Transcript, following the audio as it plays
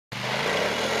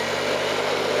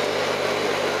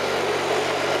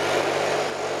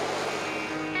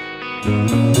Alrighty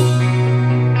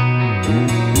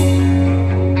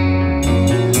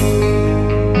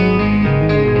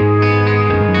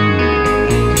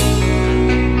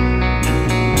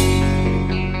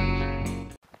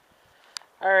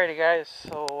guys,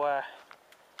 so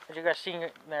as you guys seen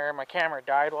there, my camera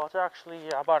died. Well, it's actually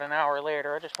about an hour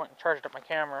later. I just went and charged up my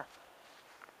camera.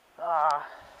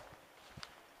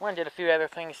 Went and did a few other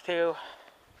things too.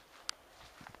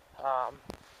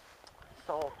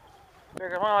 So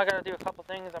figured, well, I gotta do a couple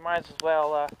things. I might as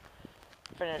well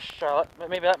finish,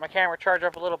 maybe let my camera charge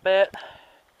up a little bit.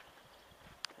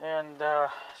 And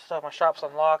still my shop's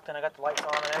unlocked and I got the lights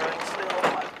on and everything still.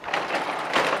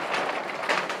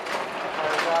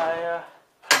 But I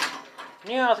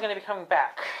knew I was going to be coming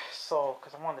back, so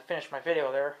because I wanted to finish my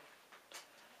video there.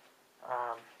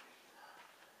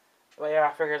 But yeah,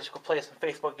 I figured I'd just go play some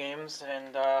Facebook games,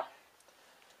 and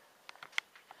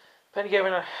been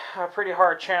given a pretty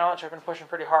hard challenge. I've been pushing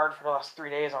pretty hard for the last 3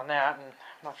 days on that, and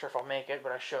I'm not sure if I'll make it,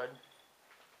 but I should.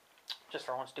 Just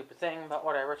for one stupid thing, but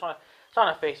whatever. It's on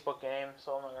a Facebook game,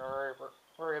 so I'm not going to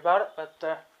worry about it, but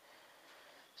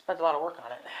spent a lot of work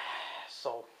on it.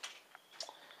 So,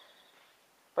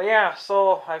 but yeah,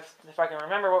 so if I can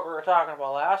remember what we were talking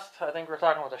about last, I think we were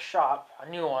talking about the shop, a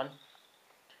new one.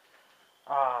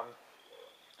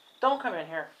 Don't come in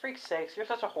here, freak's sakes, you're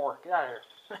such a whore, get out of here.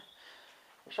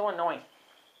 You're so annoying.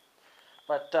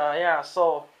 But yeah,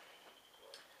 so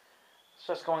it's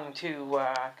just going to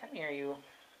come here, you.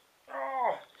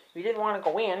 Oh, you didn't want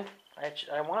to go in. I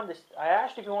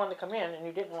asked if you wanted to come in, and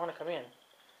you didn't want to come in.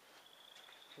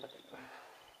 But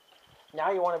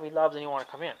now you want to be loved, and you want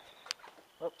to come in.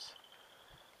 Oops.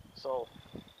 So,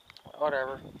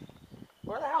 whatever.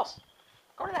 Go to the house.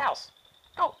 Go to the house.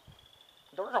 Go.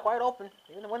 The doors are wide open.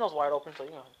 Even the window's wide open, so you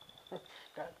know,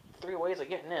 got 3 ways of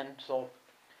getting in. So,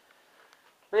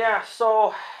 but yeah.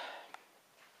 So,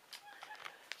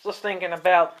 just thinking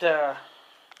about.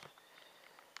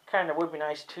 Kind of would be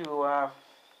nice to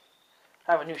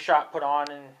have a new shop put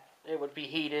on, and it would be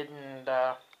heated, and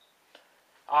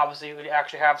obviously you would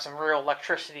actually have some real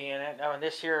electricity in it. I mean,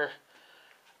 this here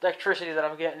electricity that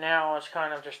I'm getting now is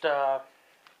kind of just I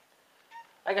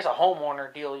guess a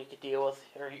homeowner deal you could deal with,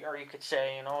 or you could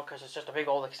say, you know, because it's just a big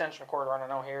old extension cord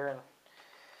running out here,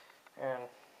 and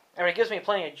I mean, it gives me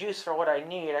plenty of juice for what I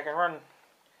need. I can run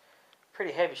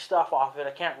pretty heavy stuff off it.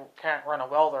 I can't run a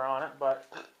welder on it, but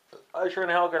I sure in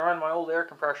the hell can run my old air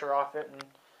compressor off it, and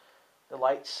the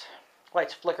lights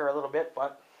flicker a little bit,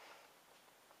 but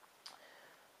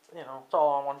you know, it's all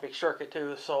on one big circuit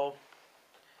too, so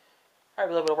I have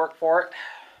a little bit of work for it.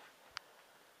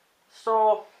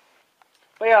 So,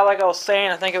 but yeah, like I was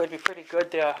saying, I think it would be pretty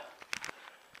good to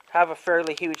have a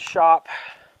fairly huge shop.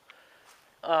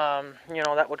 You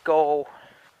know, that would go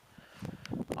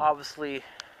obviously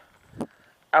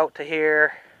out to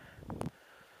here.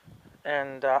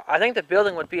 And I think the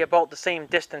building would be about the same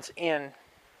distance in.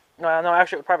 No,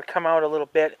 actually it would probably come out a little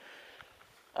bit.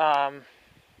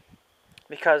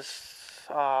 Because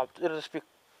it'll just be...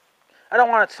 I don't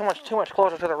want it too much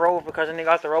closer to the road, because then you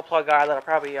got the road plug guy that'll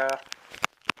probably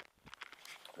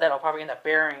end up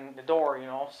burying the door, you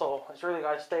know. So it's really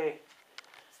got to stay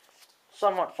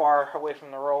somewhat far away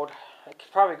from the road. It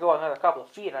could probably go another couple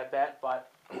of feet, I bet, but...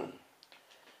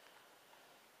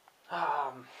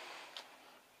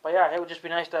 But yeah, it would just be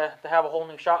nice to have a whole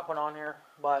new shop put on here,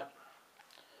 but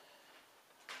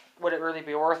would it really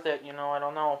be worth it? You know, I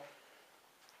don't know.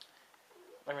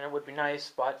 I mean, it would be nice,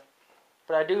 but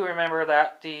I do remember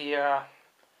that the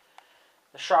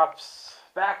shops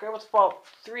back, it was about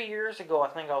 3 years ago, I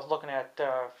think I was looking at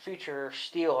Future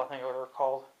Steel, I think what they were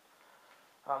called.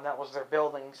 That was their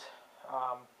buildings.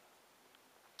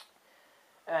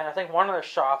 And I think one of their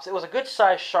shops, it was a good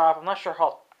sized shop. I'm not sure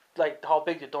how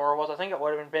big the door was. I think it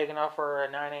would have been big enough for a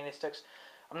 986.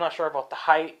 I'm not sure about the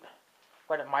height,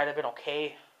 but it might have been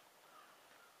okay.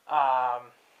 I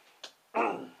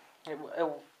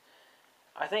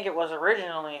think it was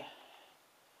originally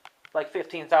like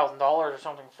 $15,000 or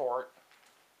something for it,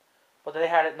 but they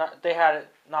had it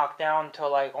knocked down to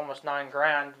like almost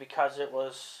 $9,000 because it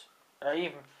was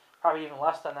probably even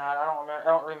less than that. I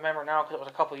don't remember now because it was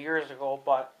a couple years ago.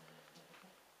 But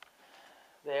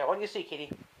what do you see,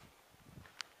 kitty?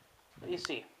 What do you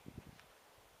see?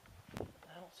 I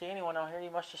don't see anyone out here. You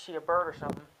must just see a bird or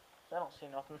something. I don't see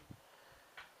nothing.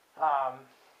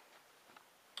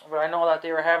 But I know that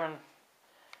they were having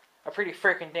a pretty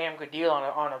freaking damn good deal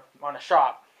on a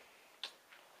shop.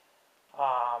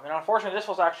 And unfortunately, this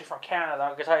was actually from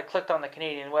Canada, because I had clicked on the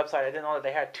Canadian website. I didn't know that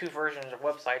they had 2 versions of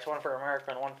websites, one for America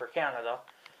and one for Canada.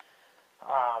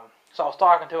 So I was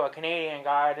talking to a Canadian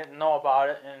guy. I didn't know about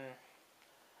it, and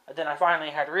And then I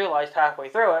finally had realized halfway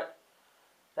through it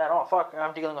that, oh fuck,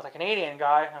 I'm dealing with a Canadian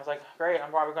guy. And I was like, great, I'm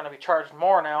probably going to be charged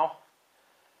more now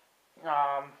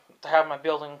to have my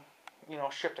building,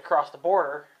 shipped across the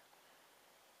border.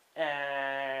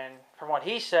 And from what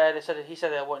he said, he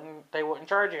said they wouldn't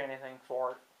charge you anything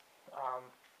for it.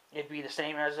 It'd be the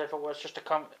same as if it was just to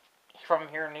come from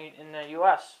here in the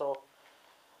U.S. So,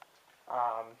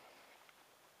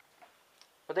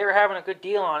 but they were having a good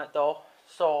deal on it though.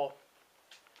 So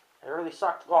it really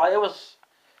sucked. Well, it was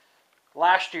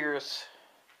last year's.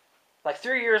 Like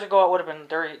 3 years ago, it would have been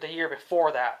the year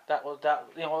before that. It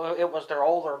was their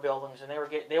older buildings, and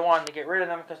they wanted to get rid of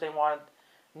them because they wanted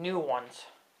new ones.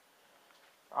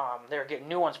 They were getting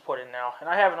new ones put in now, and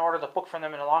I haven't ordered the book from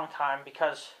them in a long time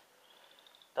because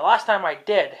the last time I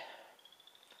did,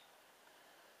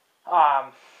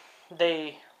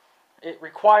 it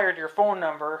required your phone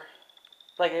number.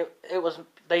 Like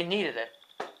they needed it.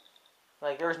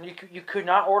 Like you could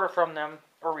not order from them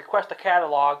or request a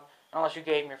catalog unless you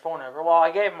gave them your phone number. Well,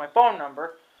 I gave them my phone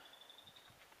number.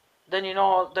 Then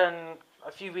then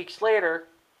a few weeks later,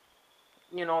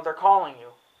 they're calling you.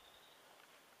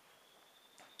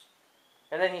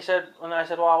 And then I said,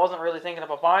 well, I wasn't really thinking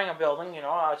about buying a building,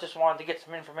 I just wanted to get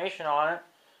some information on it.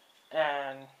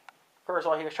 And first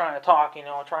of all, he was trying to talk,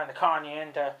 trying to con you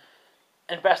into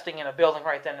investing in a building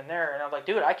right then and there. And I'm like,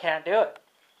 dude, I can't do it.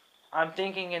 I'm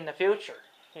thinking in the future,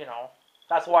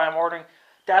 That's why I'm ordering.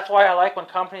 That's why I like when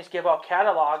companies give out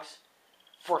catalogs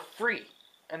for free,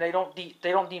 and they don't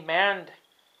demand,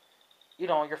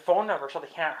 your phone number so they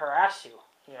can't harass you,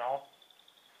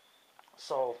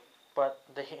 So, but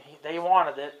they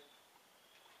wanted it,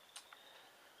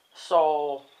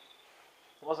 so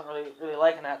I wasn't really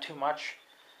liking that too much.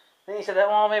 Then he said that,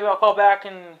 well, maybe I'll call back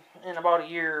in about a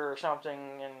year or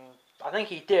something, and I think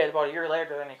he did about a year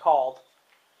later. Then he called,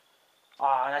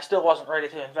 and I still wasn't ready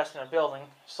to invest in a building,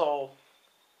 so.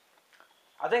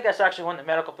 I think that's actually when the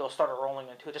medical bills started rolling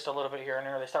in too, just a little bit here and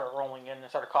there. They started rolling in and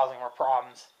started causing more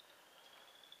problems.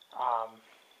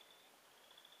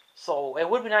 So it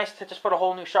would be nice to just put a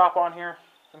whole new shop on here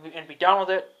and be done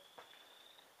with it.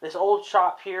 This old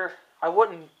shop here, I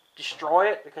wouldn't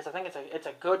destroy it because I think it's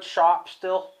a good shop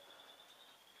still.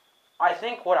 I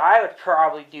think what I would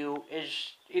probably do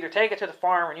is either take it to the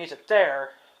farm and use it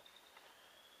there,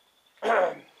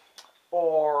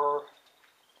 or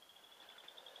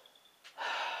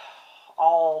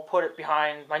I'll put it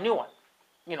behind my new one.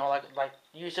 Like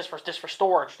use this for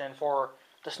storage then for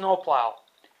the snowplow,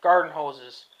 garden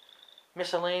hoses,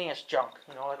 miscellaneous junk.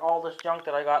 Like all this junk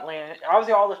that I got laying.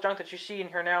 Obviously, all this junk that you see in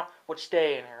here now would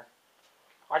stay in here.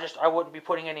 I wouldn't be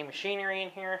putting any machinery in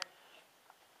here.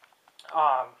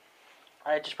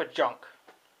 I just put junk.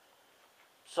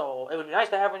 So it would be nice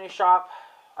to have a new shop.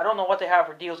 I don't know what they have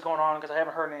for deals going on because I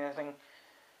haven't heard anything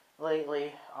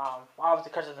lately,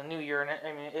 obviously because of the new year, and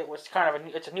I mean it was kind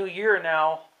of it's a new year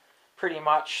now, pretty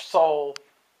much. So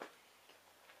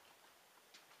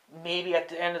maybe at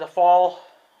the end of the fall,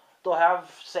 they'll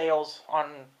have sales on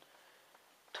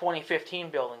 2015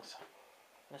 buildings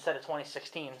instead of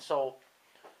 2016. So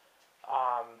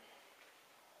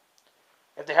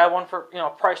if they have one for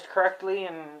priced correctly,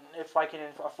 and if I can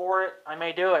afford it, I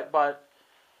may do it, but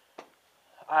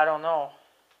I don't know.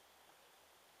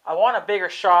 I want a bigger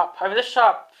shop. I mean, this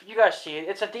shop, you guys see it,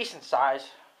 it's a decent size.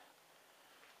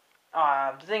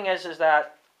 The thing is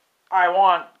that I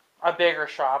want a bigger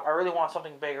shop. I really want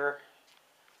something bigger.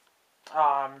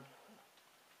 And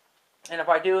if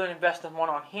I do invest in one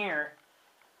on here,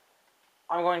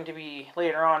 I'm going to be,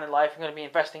 later on in life, I'm going to be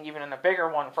investing even in a bigger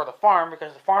one for the farm,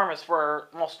 because the farm is where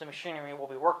most of the machinery will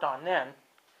be worked on then.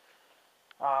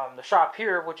 The shop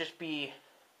here would just be,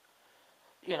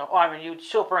 you'd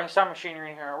still bring some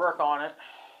machinery in here and work on it,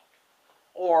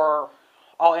 or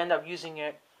I'll end up using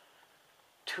it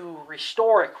to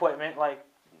restore equipment like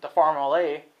the Farm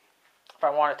LA. If I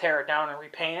want to tear it down and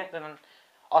repaint it, then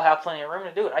I'll have plenty of room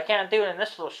to do it. I can't do it in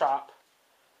this little shop.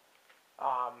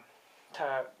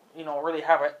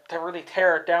 To really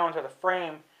tear it down to the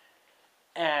frame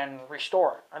and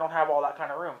restore it. I don't have all that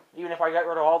kind of room. Even if I got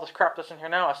rid of all this crap that's in here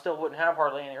now, I still wouldn't have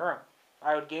hardly any room.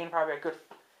 I would gain probably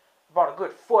about a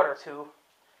good foot or two.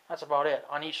 That's about it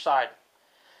on each side.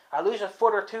 I lose a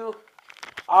foot or two,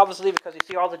 obviously, because you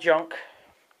see all the junk.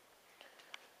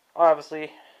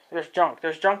 Obviously, there's junk.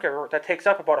 There's junk that takes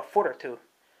up about a foot or two.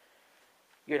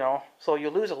 So you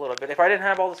lose a little bit. If I didn't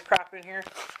have all this crap in here,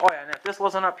 oh yeah, and if this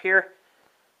wasn't up here,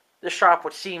 this shop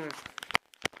would seem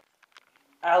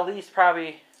at least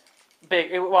probably big.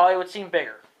 It would seem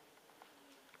bigger.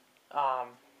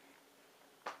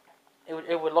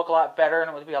 It would look a lot better, and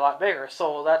it would be a lot bigger.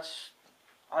 So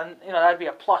that'd be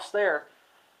a plus there.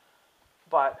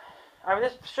 But I mean,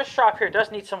 this shop here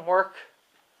does need some work.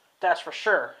 That's for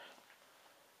sure.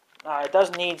 It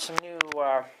does need some new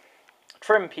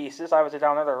trim pieces. I was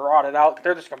down there, they're rotted out.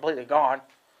 They're just completely gone.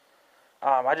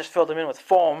 I just filled them in with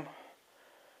foam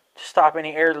to stop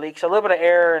any air leaks. A little bit of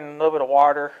air and a little bit of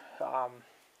water.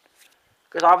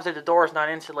 Because obviously the door is not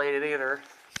insulated either.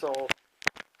 So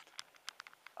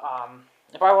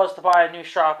if I was to buy a new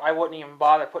shop, I wouldn't even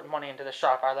bother putting money into the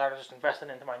shop. I'd rather just invest it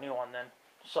into my new one then.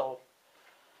 So,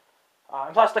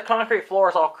 and plus the concrete floor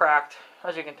is all cracked.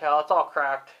 As you can tell, it's all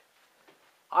cracked.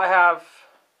 I have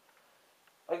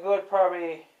a good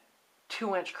probably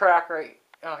 2-inch crack right.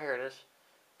 Oh, here it is.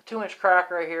 A 2-inch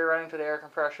crack right here, right into the air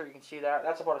compressor. You can see that.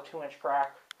 That's about a 2-inch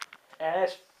crack, and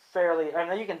it's fairly. I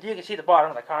mean, you can see the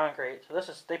bottom of the concrete. So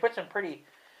they put some pretty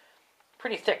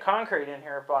thick concrete in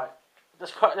here, but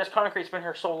this concrete's been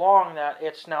here so long that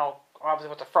it's now obviously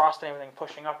with the frost and everything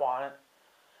pushing up on it.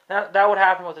 That would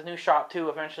happen with the new shop too.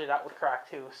 Eventually, that would crack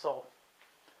too. So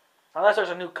unless there's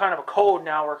a new kind of a code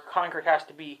now where concrete has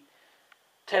to be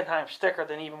 10 times thicker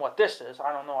than even what this is.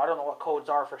 I don't know. I don't know what codes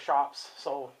are for shops.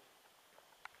 So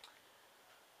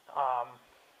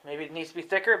maybe it needs to be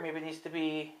thicker. Maybe it needs to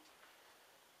be.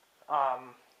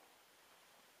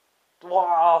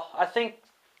 Well, I think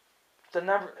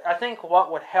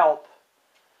what would help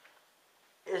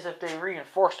is if they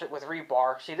reinforced it with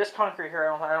rebar. See, this concrete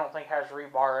here, I don't think has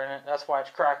rebar in it. That's why it's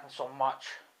cracking so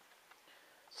much.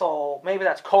 So maybe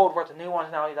that's code for the new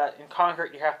ones now. That in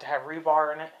concrete you have to have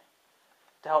rebar in it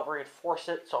to help reinforce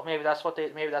it. So maybe that's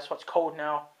what's code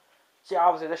now. See,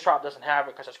 obviously this shop doesn't have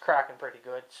it because it's cracking pretty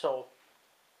good. So,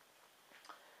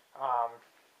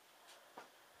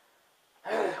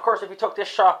 of course, if you took this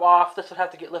shop off, this would have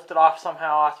to get lifted off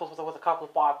somehow. I suppose with a couple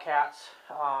of bobcats.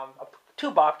 2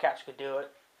 bobcats could do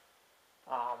it.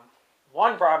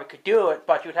 One probably could do it,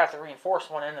 but you'd have to reinforce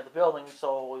one end of the building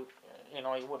so you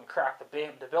wouldn't crack the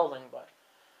building. But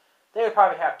they would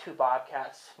probably have 2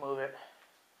 bobcats move it,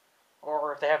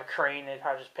 or if they have a crane, they'd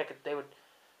probably just pick it. They would,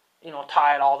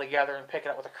 tie it all together and pick it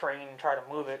up with a crane and try to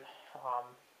move it.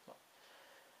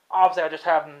 Obviously, I just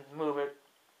have them move it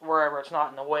wherever it's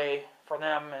not in the way for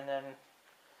them, and then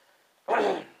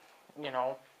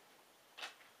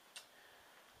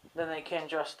then they can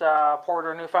just pour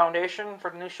their new foundation for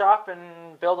the new shop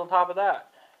and build on top of that.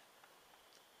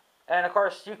 And of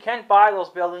course, you can buy those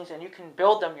buildings and you can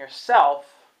build them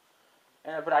yourself,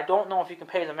 but I don't know if you can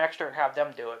pay them extra and have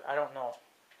them do it. I don't know.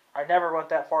 I never went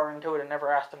that far into it and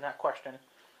never asked them that question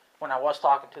when I was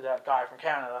talking to that guy from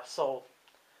Canada. So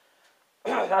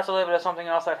that's a little bit of something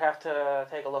else I'd have to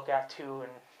take a look at too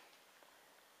and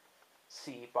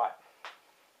see. But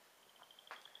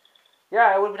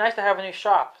yeah, it would be nice to have a new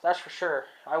shop. That's for sure.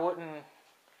 I would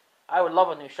love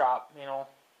a new shop.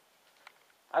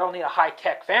 I don't need a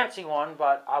high-tech fancy one,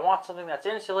 but I want something that's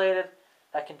insulated,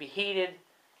 that can be heated,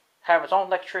 have its own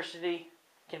electricity,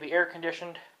 can be air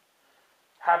conditioned,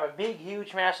 have a big,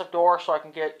 huge, massive door so I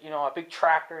can get, a big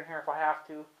tractor in here if I have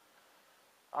to.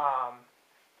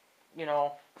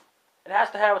 It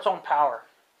has to have its own power.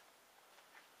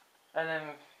 And then,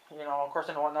 of course,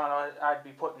 and whatnot, I'd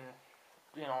be putting,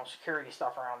 security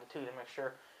stuff around it too to make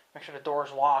sure the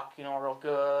door's locked, real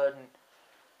good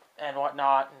and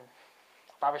whatnot. And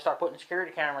probably start putting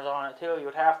security cameras on it too. You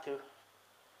would have to.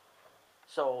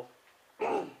 So,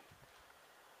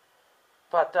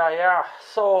 but yeah,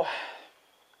 so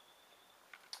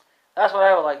that's what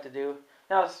I would like to do.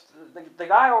 Now, the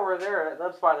guy over there that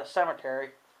lives by the cemetery,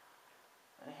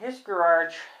 his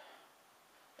garage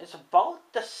is about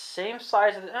the same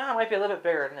size as it might be a little bit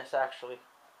bigger than this actually.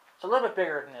 It's a little bit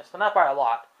bigger than this, but not by a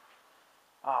lot.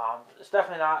 It's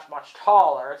definitely not much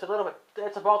taller.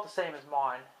 It's about the same as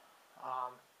mine.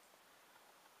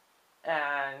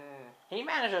 And he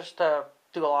manages to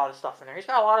do a lot of stuff in there. He's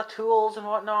got a lot of tools and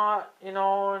whatnot,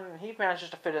 and he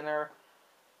manages to fit in there.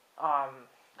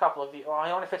 He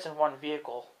only fits in one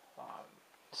vehicle.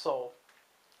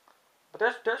 But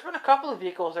there's been a couple of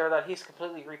vehicles there that he's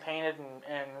completely repainted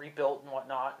and rebuilt and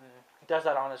whatnot, and he does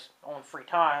that on his own free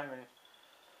time, and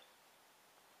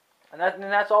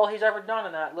that's all he's ever done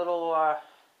in that little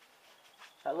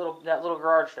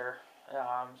garage there.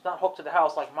 It's not hooked to the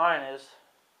house like mine is,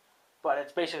 but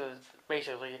it's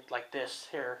basically like this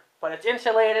here. But it's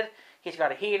insulated. He's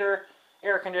got a heater,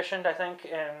 air conditioned, I think,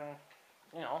 and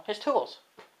his tools.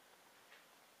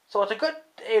 So it'd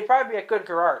probably be a good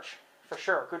garage for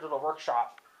sure, a good little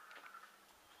workshop.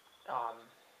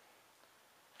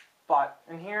 But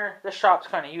in here, this shop's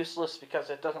kind of useless because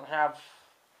it doesn't have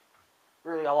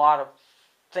really a lot of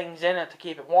things in it to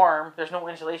keep it warm. There's no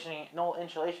insulation in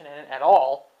it at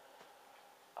all.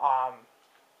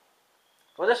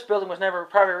 Well, this building was never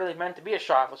probably really meant to be a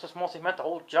shop. It was just mostly meant to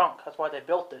hold junk. That's why they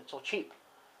built it so cheap.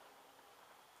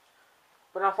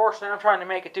 But unfortunately, I'm trying to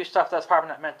make it do stuff that's probably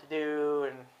not meant to do,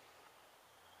 and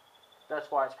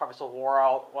that's why it's probably so wore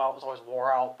out. Well, it was always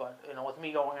wore out, but you know, with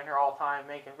me going in here all the time,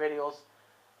 making videos,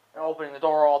 and opening the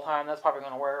door all the time, that's probably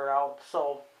going to wear it out.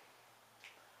 So,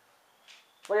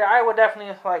 but yeah, I would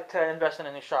definitely like to invest in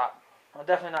a new shop. I'm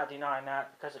definitely not denying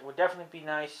that, because it would definitely be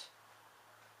nice.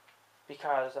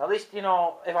 Because at least, you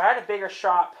know, if I had a bigger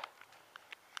shop,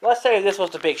 let's say this was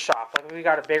the big shop, like we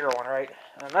got a bigger one, right?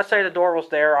 And let's say the door was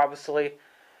there, obviously.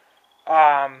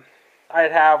 I'd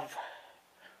have,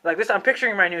 like this, I'm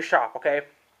picturing my new shop, okay?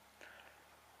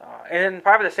 And then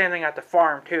probably the same thing at the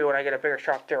farm, too, when I get a bigger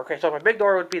shop there. Okay, so my big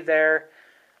door would be there.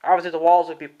 Obviously, the walls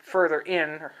would be further in,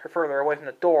 or further away from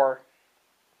the door.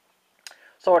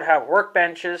 So I'd have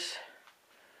workbenches,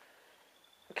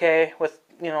 okay, with,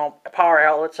 you know, power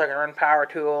outlets so I can run power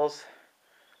tools,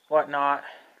 whatnot.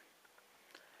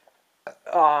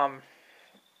 Of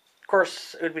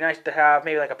course, it would be nice to have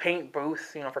maybe like a paint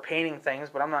booth, you know, for painting things,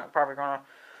 but I'm not probably going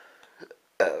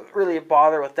to really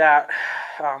bother with that.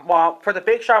 Well, for the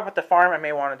big shop at the farm, I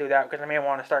may want to do that because I may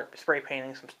want to start spray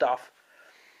painting some stuff.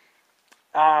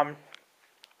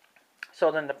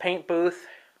 So then the paint booth,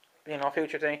 you know,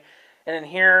 future thing. And then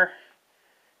here,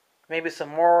 maybe some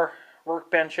more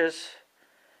workbenches.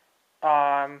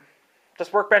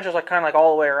 Just workbenches like kind of like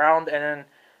all the way around, and then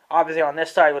obviously on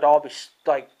this side would all be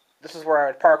like, this is where I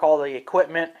would park all the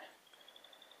equipment.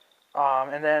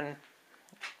 And then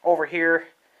over here,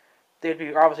 there'd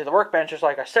be obviously the workbenches,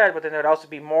 like I said, but then there'd also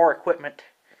be more equipment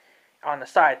on the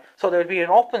side. So there would be an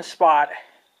open spot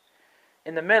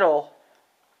in the middle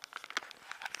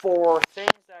for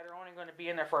things that are only going to be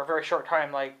in there for a very short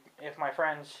time. Like if my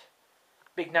friend's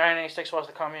big 986 was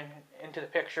to come into the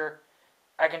picture,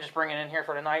 I can just bring it in here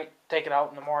for the night, take it out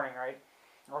in the morning, right?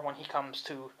 Or when he comes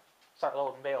to start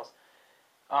loading bales.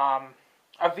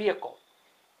 A vehicle,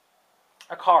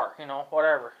 a car, you know,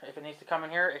 whatever. If it needs to come in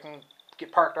here, it can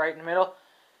get parked right in the middle.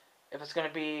 If it's going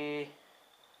to be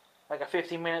like a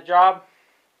 15-minute job,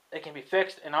 it can be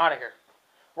fixed and out of here.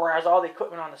 Whereas all the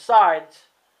equipment on the sides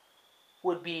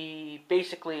would be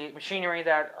basically machinery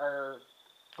that are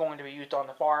going to be used on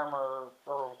the farm or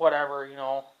whatever, you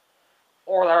know,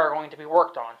 or that are going to be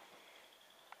worked on.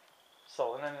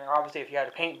 So, and then obviously if you had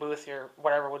a paint booth, or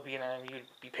whatever would be in it, you'd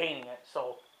be painting it.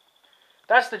 So,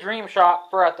 that's the dream shop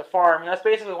for at the farm. And that's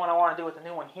basically what I want to do with the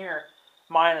new one here,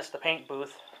 minus the paint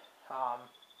booth.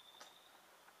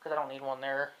 Because I don't need one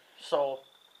there. So,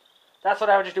 that's what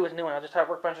I would just do with the new one. I'll just have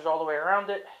workbenches all the way around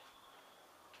it.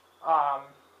 And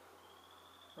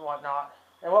whatnot.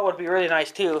 And what would be really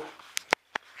nice too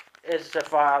is if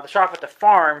the shop at the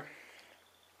farm,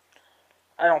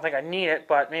 I don't think I need it,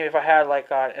 but maybe if I had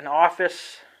like an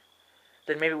office,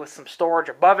 then maybe with some storage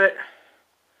above it,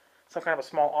 some kind of a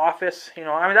small office. You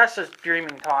know, I mean that's just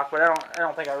dreaming talk, but I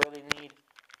don't think I really need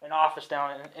an office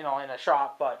down in, you know, in a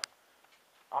shop. But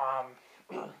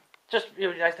just it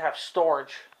would be nice to have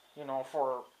storage, you know,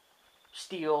 for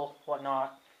steel,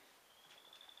 whatnot.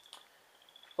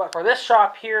 But for this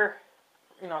shop here,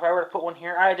 you know, if I were to put one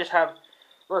here, I just have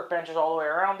workbenches all the way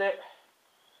around it.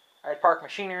 I'd park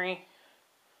machinery.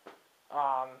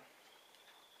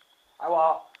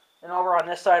 And over on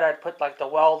this side, I'd put like the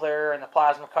welder and the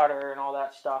plasma cutter and all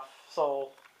that stuff. So,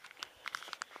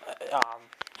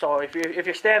 if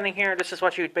you're standing here, this is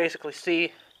what you'd basically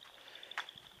see.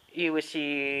 You would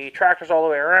see tractors all the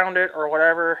way around it, or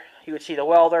whatever. You would see the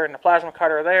welder and the plasma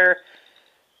cutter there.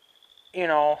 You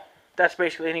know, that's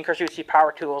basically, and of course you would see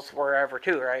power tools wherever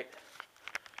too, right?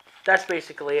 That's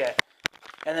basically it.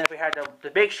 And then if we had the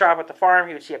big shop at the farm,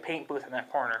 you would see a paint booth in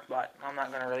that corner. But I'm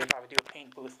not going to really probably do a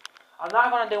paint booth. I'm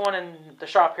not going to do one in the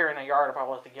shop here in the yard if I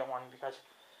was to get one, because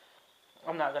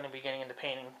I'm not going to be getting into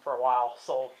painting for a while.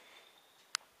 So,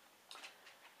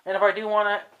 and if I do want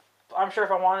to, I'm sure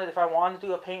if I wanted to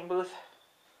do a paint booth,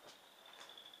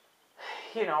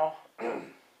 you know,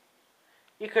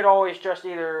 you could always just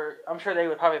either, I'm sure they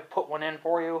would probably put one in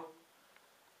for you.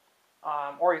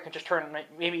 Or you can just turn,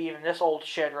 maybe even this old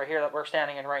shed right here that we're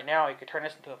standing in right now, you could turn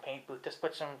this into a paint booth. Just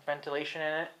put some ventilation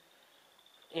in it,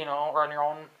 you know, run your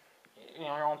own, you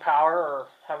know, your own power, or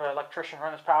have an electrician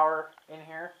run his power in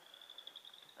here.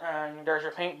 And there's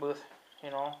your paint booth, you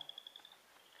know.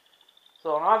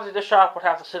 So, and obviously this shop would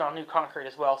have to sit on new concrete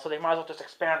as well, so they might as well just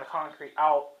expand the concrete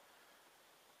out.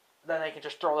 Then they can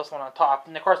just throw this one on top.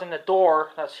 And of course, in the door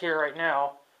that's here right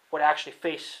now would actually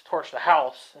face towards the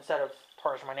house instead of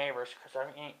towards my neighbors, because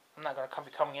I'm not going to be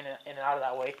coming in and out of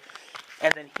that way.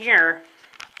 And then here,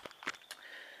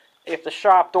 if the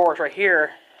shop door is right here,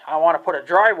 I want to put a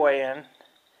driveway in.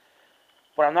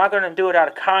 But I'm not going to do it out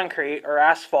of concrete or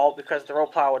asphalt because the row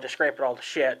plow would just scrape it all to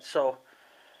shit. So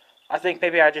I think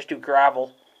maybe I just do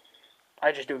gravel.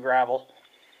 I just do gravel.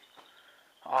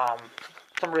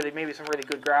 Maybe some really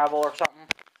good gravel or something.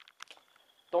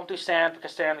 Don't do sand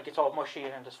because sand gets all mushy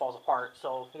and it just falls apart.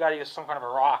 So you got to use some kind of a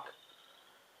rock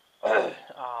to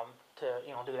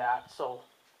do that. So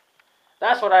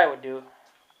that's what I would do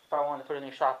if I wanted to put a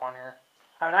new shop on here.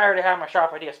 I mean, I already have my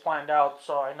shop ideas planned out,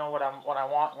 so I know what I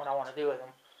want to do with them.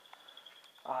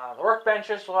 The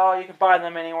workbenches, well, you can buy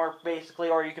them anywhere basically,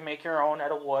 or you can make your own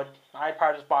out of wood. I'd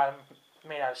probably just buy them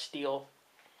made out of steel.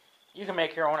 You can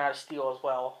make your own out of steel as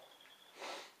well.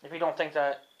 If you don't think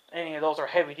that any of those are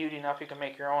heavy duty enough, you can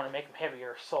make your own and make them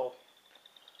heavier. So,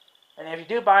 and if you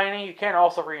do buy any, you can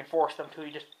also reinforce them too.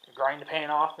 You just grind the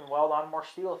paint off and weld on more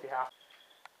steel if you have.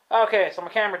 Okay, so my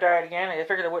camera died again. I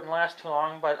figured it wouldn't last too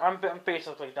long, but I'm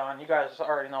basically done. You guys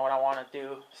already know what I want to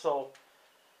do. So,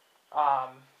 I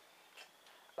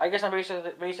guess I'm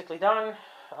basically done.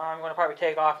 I'm going to probably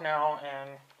take off now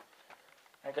and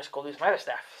I guess go do some other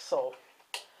stuff. So,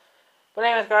 but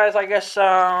anyways, guys, I guess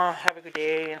have a good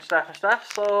day and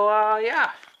stuff. So,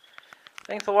 yeah.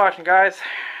 Thanks for watching, guys.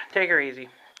 Take her easy.